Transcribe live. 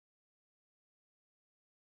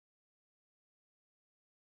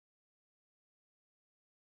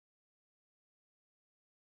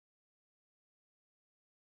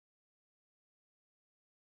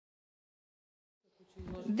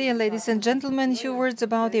Dear ladies and gentlemen, a few words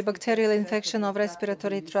about the bacterial infection of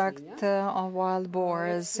respiratory tract of wild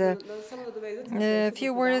boars. A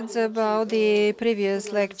few words about the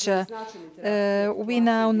previous lecture. We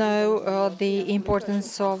now know the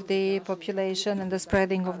importance of the population and the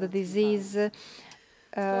spreading of the disease.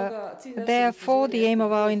 Therefore, the aim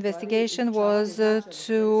of our investigation was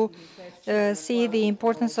to see the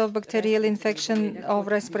importance of bacterial infection of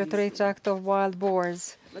respiratory tract of wild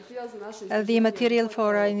boars. The material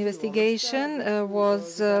for our investigation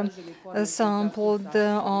was sampled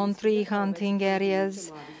on 3 hunting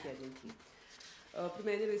areas.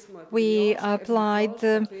 We applied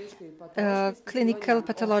clinical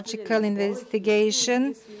pathological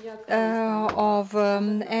investigation of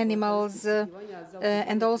animals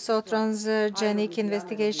and also transgenic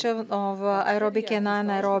investigation of aerobic and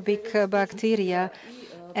anaerobic bacteria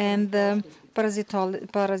and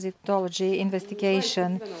parasitology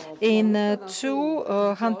investigation. In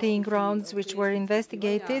 2 hunting grounds which were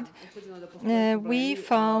investigated, we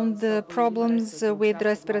found problems with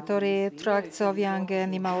respiratory tracts of young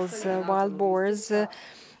animals, wild boars,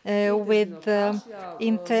 with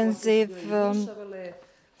intensive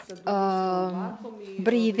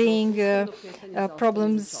breathing,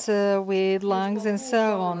 problems with lungs, and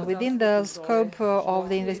so on. Within the scope of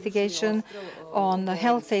the investigation on the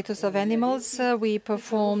health status of animals, we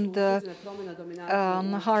performed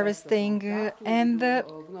harvesting, and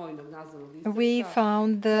we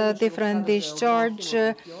found different discharge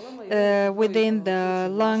within the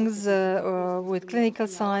lungs with clinical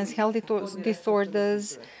signs, health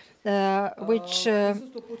disorders, which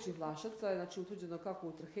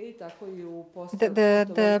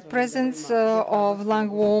the presence of lung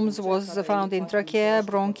worms was found in trachea,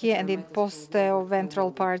 bronchi, and in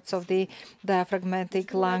post-ventral parts of the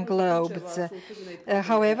diaphragmatic lung lobes.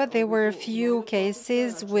 However, there were a few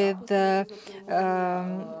cases with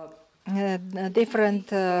different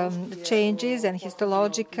changes, and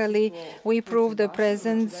histologically we proved the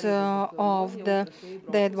presence of the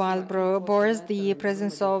dead wild boars, the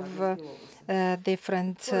presence of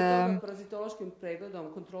different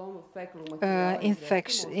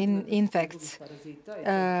infects,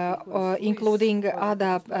 including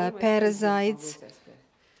other parasites.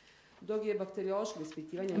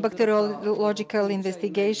 Bacteriological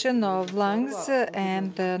investigation of lungs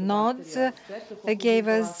and nodes gave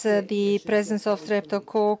us the presence of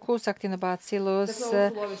Streptococcus, Actinobacillus,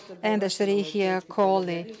 and Escherichia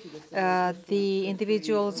coli. The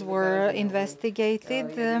individuals were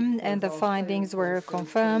investigated and the findings were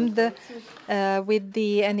confirmed with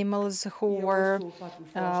the animals who were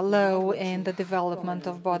low in the development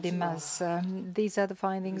of body mass. These are the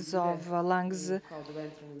findings of lungs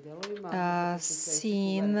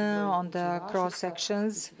seen on the cross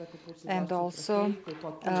sections, and also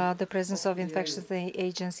the presence of infectious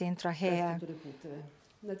agents in trachea.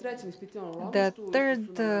 The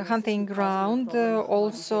third hunting ground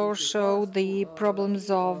also showed the problems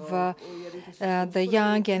of the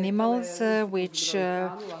young animals, which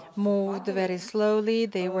moved very slowly.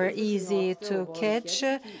 They were easy to catch,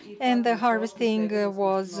 and the harvesting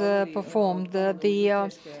was performed.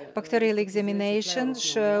 The bacterial examination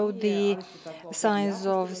showed the signs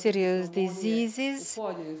of serious diseases,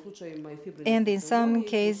 and in some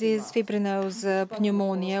cases fibrinous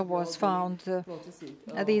pneumonia was found.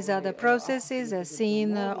 These are the processes as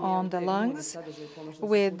seen on the lungs,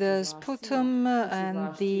 with the sputum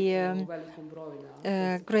and the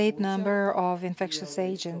great number of infectious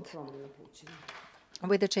agent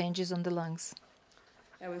with the changes on the lungs.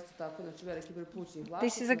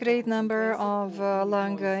 This is a great number of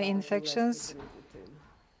lung infections.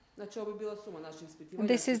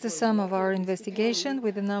 This is the sum of our investigation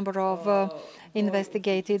with the number of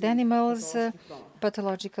investigated animals,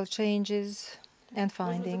 pathological changes, and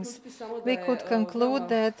findings. We could conclude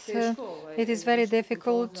that it is very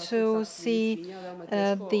difficult to see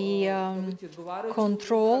the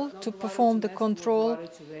control, to perform the control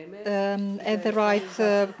at the right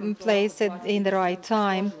place in the right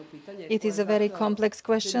time. It is a very complex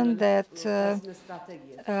question that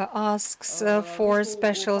asks for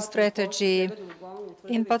special strategy.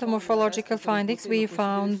 In pathomorphological findings, we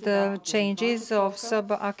found changes of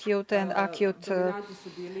subacute and acute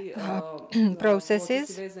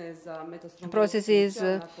processes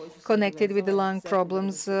connected with the lung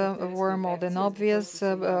problems were more than obvious,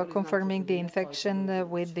 confirming the infection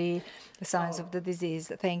with the signs of the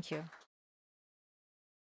disease. Thank you.